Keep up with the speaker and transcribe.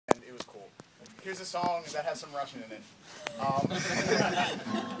Here's a song that has some Russian in it.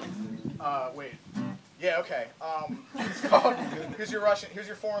 Wait. Yeah, okay. It's called, here's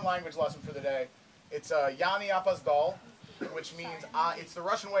your foreign language lesson for the day. It's "Я не опоздал," which means, it's the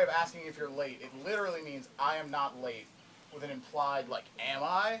Russian way of asking if you're late. It literally means, I am not late, with an implied, like, am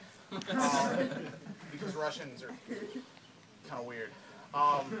I? Because Russians are kind of weird.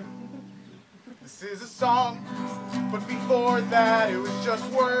 This is a song, but before that it was just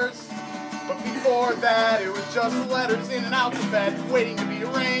words. But before that it was just letters in an alphabet waiting to be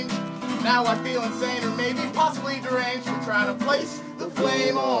arranged. Now I feel insane or maybe possibly deranged from trying to place the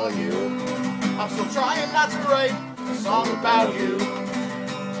blame on you. I'm still trying not to write a song about you.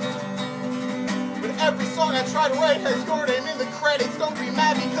 But every song I try to write has your name in the credits. Don't be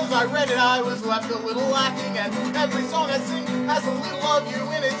mad because I read it, I was left a little lacking. And every song I sing has a little of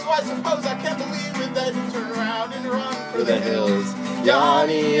you in it. So I suppose I can't believe it that you turn around and run for the hills. Я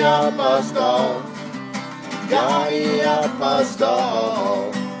не опоздал, я не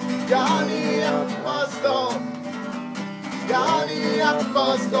опоздал, я не опоздал, я не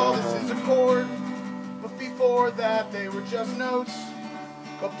опоздал. This is a chord, but before that they were just notes.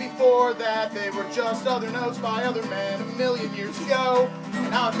 But before that they were just other notes by other men a million years ago. And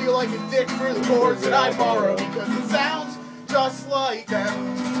now I feel like a dick for the chords that I borrow because it sounds just like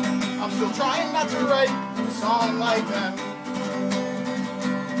them. I'm still trying not to write a song like them.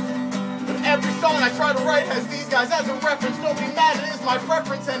 Every song I try to write has these guys as a reference. Don't be mad, it is my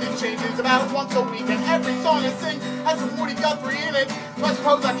preference and it changes about once a week. And every song I sing has a Woody Guthrie in it. So I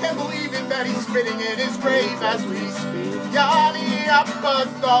suppose I can't believe it that he's spitting in his grave as we speak. Я не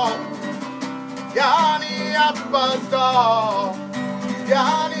опоздал, я не опоздал,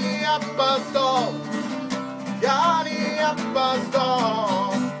 я не опоздал, я не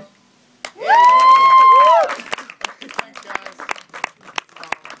опоздал.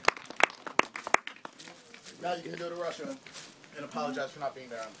 Now you can go to Russia and apologize for not being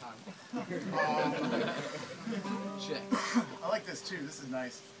there on time. Shit. I like this too. This is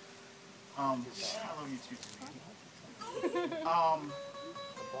nice. I love you too.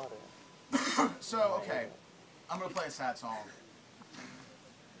 So, okay. I'm going to play a sad song.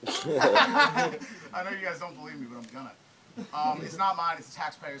 I know you guys don't believe me, but I'm gonna. It's not mine. It's a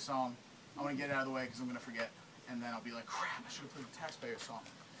taxpayer song. I'm going to get it out of the way because I'm going to forget. And then I'll be like, crap, I should have played a taxpayer song.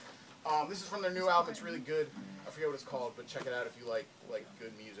 This is from their new album. It's really good. I forget what it's called, but check it out if you like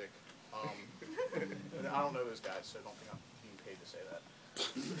good music. I don't know those guys, so I don't think I'm being paid to say that.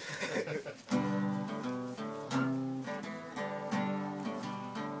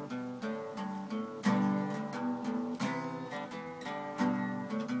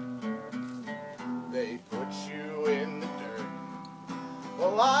 They put you in the dirt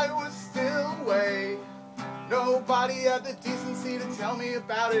while I was still away. Nobody had the decency to tell me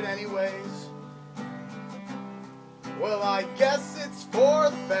about it anyways. Well, I guess it's for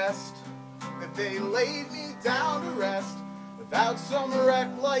the best that they laid me down to rest without some wreck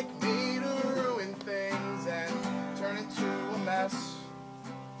like me to ruin things and turn into a mess.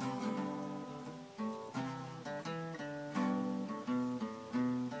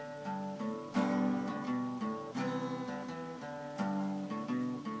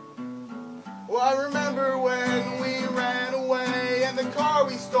 Well, I remember when we ran away and the car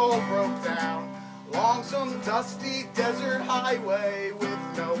we stole broke down along some dusty desert highway with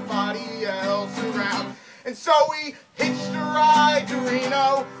nobody else around. And so we hitched a ride to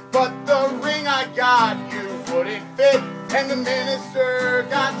Reno, but the ring I got you wouldn't fit. And the minister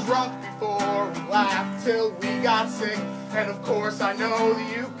got drunk before we laughed till we got sick. And of course I know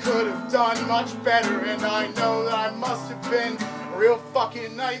that you could have done much better, and I know that I must have been a real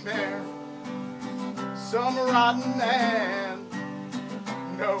fucking nightmare. Some rotten man,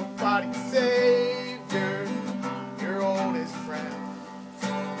 nobody's savior, your oldest friend.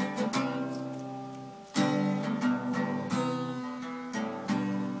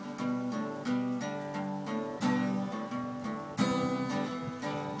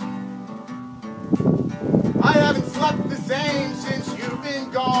 I haven't slept the same since you've been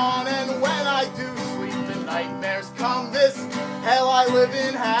gone, and when I do sleep the nightmares come. This hell I live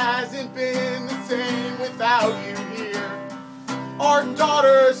in hasn't been the same without you here. Our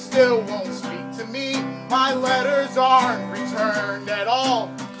daughter still won't speak to me, my letters aren't returned at all.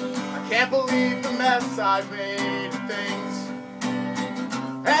 I can't believe the mess I've made of things.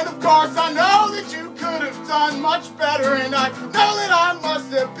 And of course I know that you could have done much better, and I know that I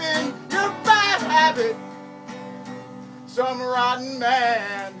must have been your bad habit. Some rotten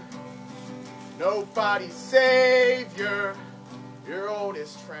man, nobody's savior, your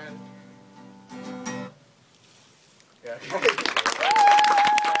oldest friend. Yeah.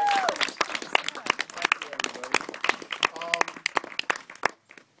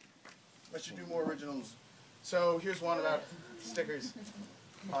 So here's one about stickers.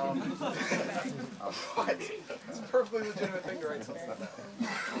 What? It's a perfectly legitimate thing to write something like that.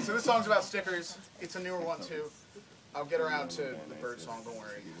 So this song's about stickers. It's a newer one too. I'll get around to the bird song, don't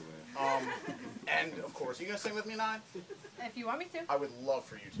worry. And of course, are you gonna sing with me, Nye? If you want me to. I would love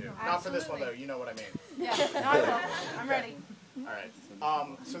for you to. Absolutely. Not for this one though, you know what I mean. Yeah, no, I will. I'm ready. Alright.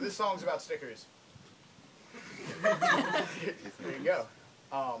 So this song's about stickers. There you go.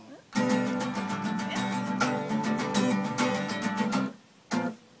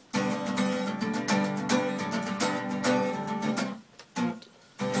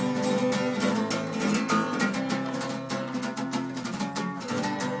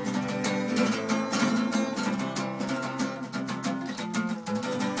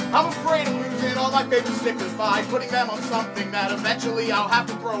 I'm afraid of losing all my favorite stickers by putting them on something that eventually I'll have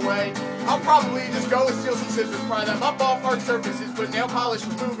to throw away. I'll probably just go and steal some scissors, pry them up off hard surfaces, put nail polish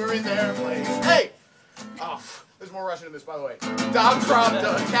remover in their place. Hey! Oh, there's more Russian in this, by the way. Dog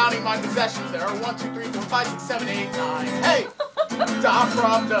Pravda, counting my possessions. There are 1, 2, 3, 4, 5, 6, 7, 8, 9. Hey! Dog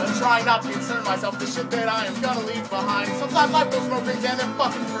Pravda, trying not to concern myself with the shit that I am gonna leave behind. Sometimes I pull smoke rings and they're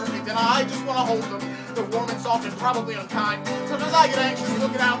fucking perfect, and I just wanna hold them. They're warm and soft and probably unkind. Sometimes I get anxious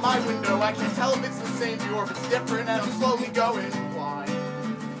looking out my window. I can't tell if it's the same view or if it's different, and I'm slowly going blind.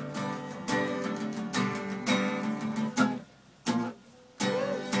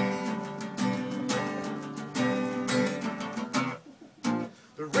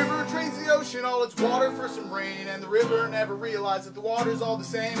 The river drains the ocean, all its water for some rain, and the river never realized that the water's all the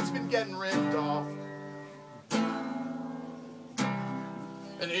same. It's been getting ripped off.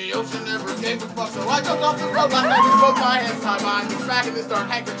 And the ocean never gave a fuck, so I jumped off the road last night with both my hands tied behind me. Smacking this dark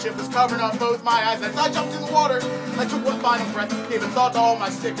handkerchief was covering up both my eyes. As I jumped in the water, I took one final breath, gave a thought to all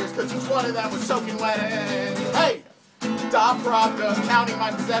my stickers, cause each one of them was soaking wet. And hey! Da Pravda, counting my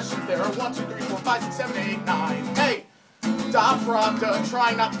possessions. There are 1, 2, 3, 4, 5, 6, 7, 8, 9. Hey! Da Pravda,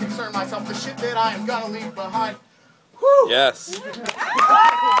 trying not to concern myself with the shit that I am gonna leave behind. Whew! Yes.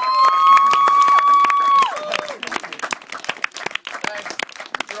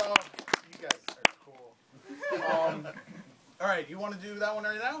 Alright, you want to do that one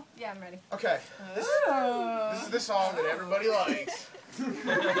right now? Yeah, I'm ready. Okay. This is the song that everybody likes.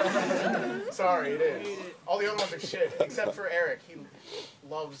 Sorry, it is. All the other ones are shit, except for Eric. He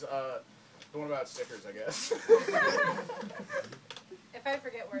loves the one about stickers, I guess. If I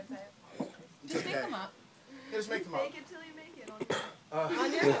forget words, just make them up. Yeah, just make them up. Make it till you make it.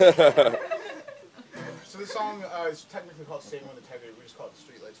 So this song is technically called Statement of Integrity. We just call it the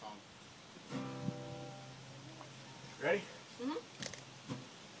Streetlight song. Ready?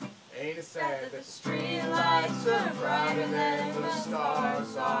 Ain't it sad that the streetlights are brighter than the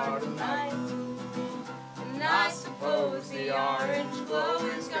stars are tonight? And I suppose the orange glow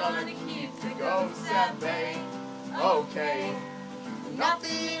is gonna keep the ghosts at bay. Okay,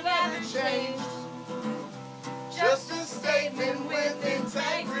 nothing ever changed. Just a statement with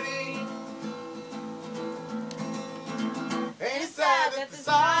integrity. Ain't it sad that the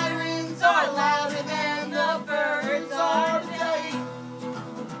sirens are louder than the birds are today?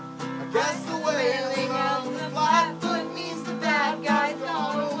 I guess the wailing of the flatfoot means the bad guy's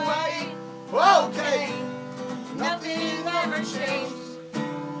gone away. Okay, nothing ever changed.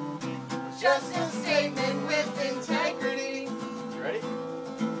 Just a statement with integrity. You ready?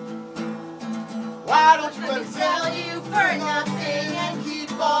 Why don't you let me sell you for nothing and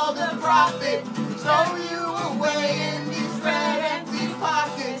keep all the profit? Stow you away in these red empty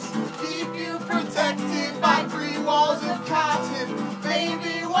pockets. Keep you protected by 3 walls of cotton.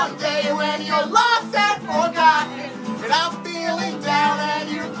 Maybe one day when you're lost and forgotten, and I'm feeling down and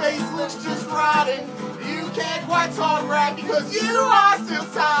your face looks just rotten, you can't quite talk right because you are still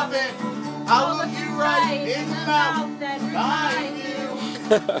sobbing. I'll look you right in the mouth and remind you.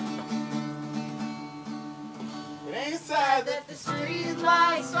 It ain't sad that the street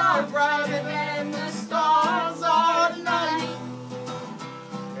lights are brighter than the stars are tonight.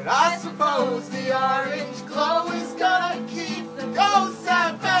 And I suppose the orange glow is gonna keep the ghosts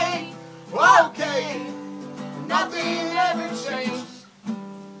at bay. Okay, nothing ever changed.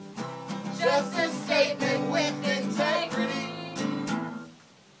 Just a statement with integrity.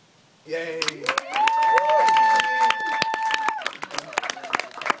 Yay.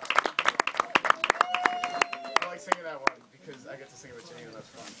 I like singing that one because I get to sing it with Janine and that's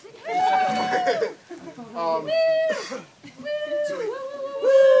fun.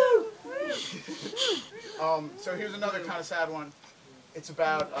 So here's another kind of sad one. It's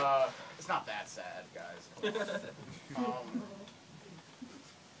about, it's not that sad, guys.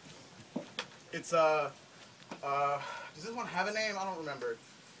 It's, does this one have a name? I don't remember.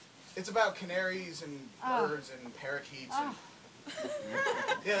 It's about canaries and birds and parakeets. And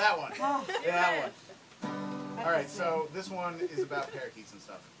yeah, that one. Yeah, that one. All right, so this one is about parakeets and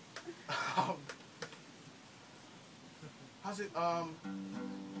stuff. How's it?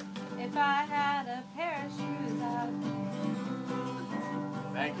 If I had a pair of shoes,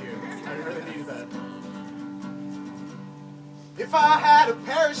 Thank you. I really needed that. If I had a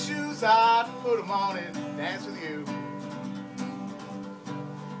pair of shoes, I'd put them on and dance with you.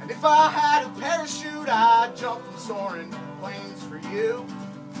 And if I had a parachute, I'd jump from soaring planes for you.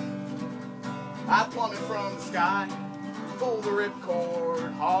 I'd plummet from the sky, pull the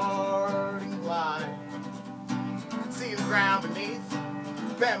ripcord hard and glide. See the ground beneath,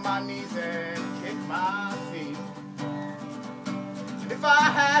 bend my knees and kick my feet. And if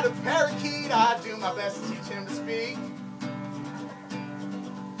I had a parakeet, I'd do my best to teach him to speak.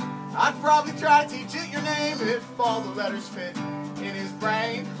 I'd probably try to teach it your name if all the letters fit in his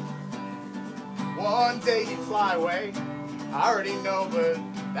brain. One day he'd fly away, I already know, but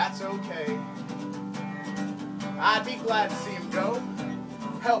that's okay. I'd be glad to see him go,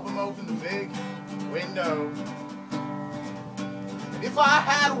 help him open the big window. And if I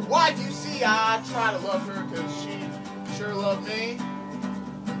had a wife, you see, I'd try to love her, cause she sure loved me.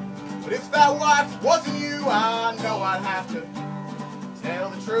 But if that wife wasn't you, I know I'd have to tell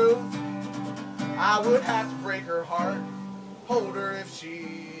the truth. I would have to break her heart, hold her if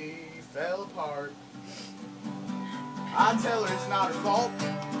she fell apart. I'd tell her it's not her fault,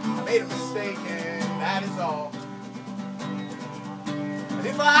 I made a mistake and that is all. And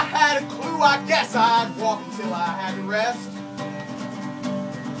if I had a clue, I guess I'd walk until I had to rest.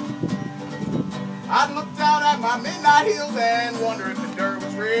 I'd look down at my midnight heels and wonder if the dirt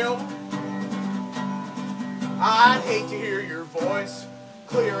was real. I'd hate to hear your voice,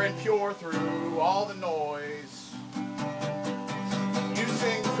 clear and pure through all the noise. You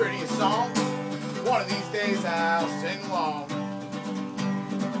sing the prettiest songs, one of these days I'll sing along.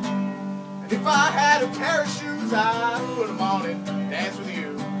 And if I had a pair of shoes, I'd put them on and dance with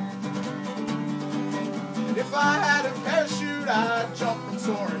you. And if I had a parachute, I'd jump from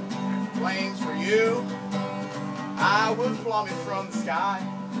soaring planes for you. I would plummet from the sky,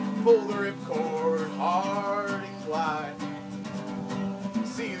 pull the ripcord hard and glide.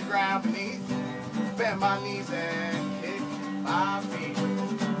 See the ground beneath, bend my knees and kick my feet.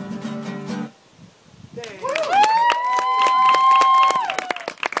 Thanks.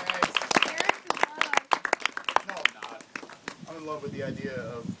 No, I'm not. I'm in love with the idea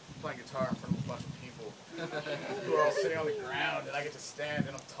of playing guitar in front of a bunch of people who are all sitting on the ground and I get to stand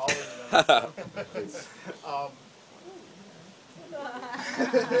and I'm taller than them.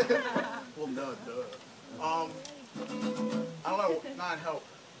 Well, no, duh. I don't know, not help.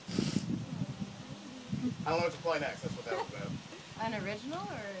 I don't know what to play next, that's what that was about. An original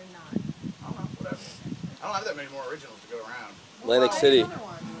or not? I don't know, whatever. I don't have that many more originals to go around. Atlantic City.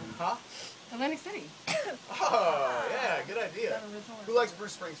 Huh? Atlantic City. Oh, yeah, good idea. Who likes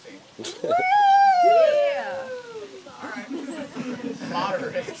Bruce Springsteen? Yeah. Alright.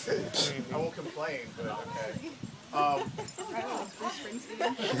 Moderate. I won't complain, but okay. Bruce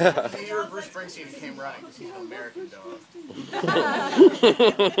Springsteen. See, you were Bruce Springsteen and came running because he's an American dog.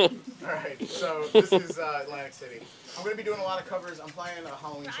 Alright, so this is Atlantic City. I'm going to be doing a lot of covers. I'm playing a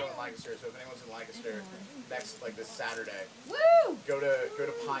Halloween show in Lancaster, so if anyone's in Lancaster, next, this Saturday, Woo! go to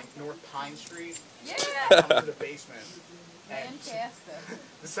North Pine Street, Yeah! come to the basement. And Fantastic.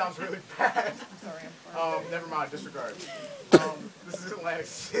 this sounds really bad. Sorry, Never mind, disregard. This is Atlantic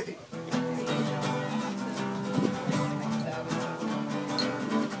City.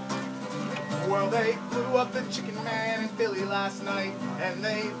 Well, they blew up the Chicken Man in Philly last night, and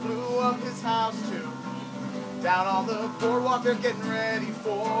they blew up his house too. Down on the boardwalk, they're getting ready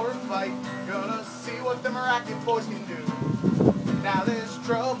for a fight. Gonna see what the Miraculous Boys can do. Now there's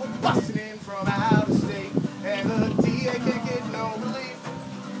trouble busting in from out of state, and the DA can't get no relief.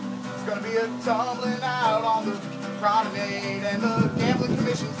 It's gonna be a tumbling out on the promenade, and the gambling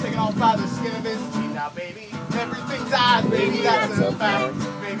commission's taken off by the skin of his teeth. Now, baby, everything dies, baby, that's a fact.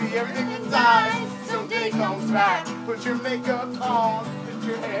 Baby, everything that dies someday comes back. Put your makeup on, put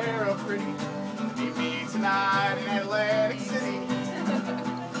your hair up pretty. Meet me tonight in Atlantic City.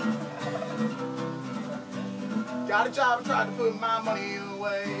 Got a job and tried to put my money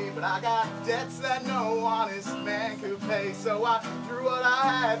away, but I got debts that no honest man could pay. So I drew what I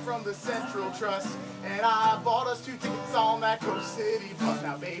had from the Central Trust, and I bought us 2 tickets on that Coast City bus.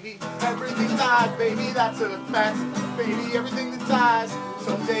 Now, baby, everything dies, baby, that's a fact. Baby, everything that dies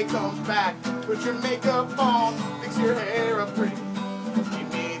someday comes back. Put your makeup on, fix your hair up pretty.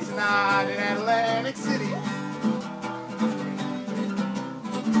 Meet me tonight in Atlantic City.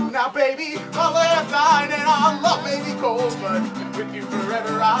 Now Now baby, I'll let die and I'll love may be cold, but with you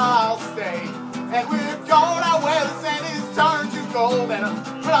forever I'll stay. And we're going out where the sand is turned to gold. And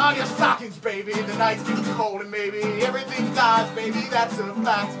put on your stockings, baby, the night's too cold. And maybe everything dies, baby, that's a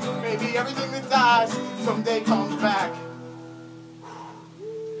fact. Maybe everything that dies someday comes back.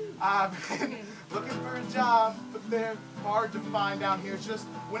 I've been looking for a job, but they're hard to find down here. It's just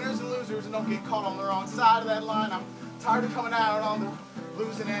winners and losers, and don't get caught on the wrong side of that line. I'm tired of coming out on the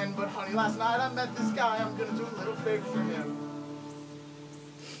losing end, but honey, last night I met this guy. I'm gonna do a little favor for him.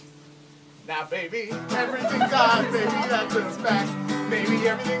 Now baby, everything dies, baby, that's a fact. Baby,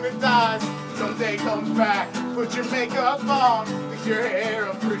 everything that dies someday comes back. Put your makeup on, fix your hair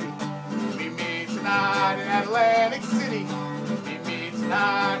up pretty. Meet me tonight in Atlantic City. Meet me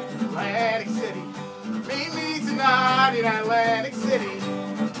tonight in Atlantic City. Meet me tonight in Atlantic City.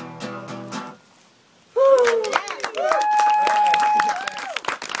 Woo!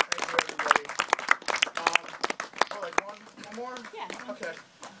 One more? Yeah. Okay.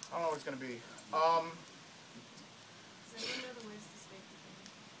 I don't know what it's gonna be.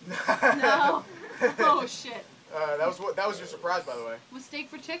 No. Oh shit. That was your surprise, by the way. Mistake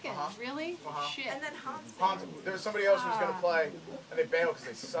for chicken. Really? Shit. And then Hans. There was somebody else who was gonna play, and they bailed because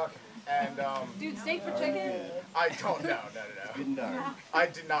they suck. And dude, steak for chicken? I don't know. No. I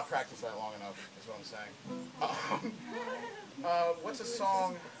did not practice that long enough. Is what I'm saying. What's a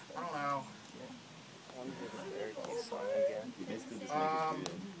song? I don't know.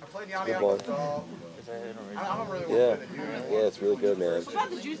 I played Yanni on the Doll. I don't really want to play the Yeah, it's really good, man. What about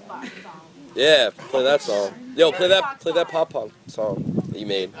the Juice Box song? Yeah, play that song. Yo, play that pop punk song that you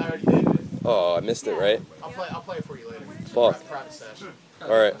made. I already did. Oh, I missed it, right? I'll play it for you later. Fuck. Private session. All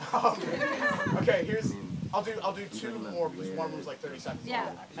right. Okay, I'll do two more because one was like 30 seconds. Yeah.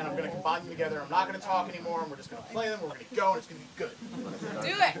 And I'm gonna combine them together. I'm not gonna talk anymore. And we're just gonna play them. We're gonna go, and it's gonna be good.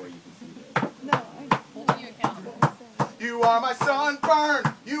 Do it. No, I'm you accountable. You are my sunburn.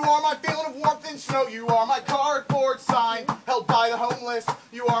 You are my feeling of warmth and snow. You are my cardboard sign held by the homeless.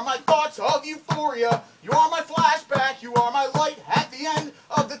 You are my thoughts of euphoria. You are my flashback. You are my light at the end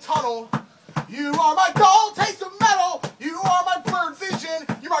of the tunnel. You are my dull taste of metal. You are my blurred vision.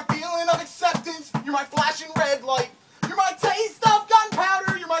 You're my feeling of acceptance. You're my flashing red light. You're my taste of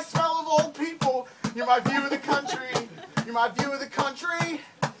gunpowder. You're my smell of old people. You're my view of the country. You're my view of the country.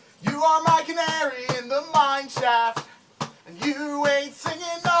 You are my canary in the mine shaft. And you ain't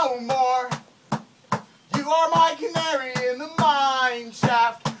singing no more. You are my canary in the mine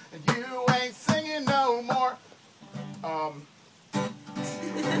shaft. And you ain't singing no more.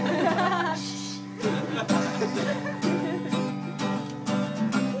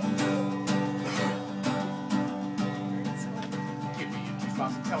 Give me a juice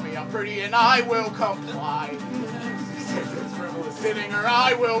box and tell me I'm pretty and I will comply. If this dribble is sitting or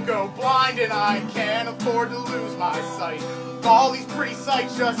I will go blind and I can't afford to lose my sight. All these pretty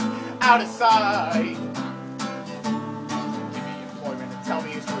sights just out of sight. Give me employment and tell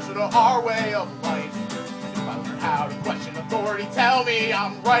me it's closer to our way of life. If I learn how to question authority, tell me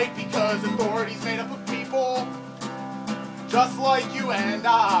I'm right because authority's made up of people just like you and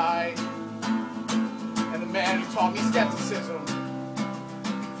I. And the man who taught me skepticism,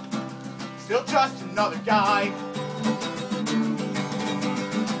 still just another guy.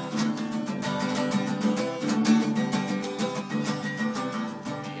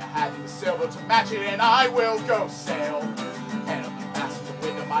 Silver to match it and I will go sail. And on the passenger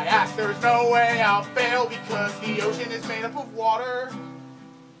window my ass, there's no way I'll fail because the ocean is made up of water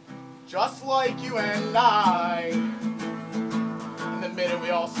just like you and I. And the minute we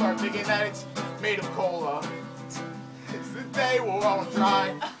all start thinking that it's made of cola, it's the day we'll all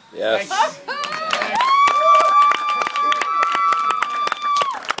dry. Yes. Thanks.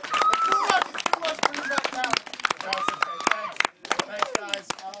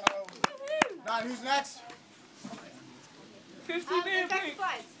 Who's next? Infected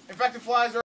flies. Infected flies are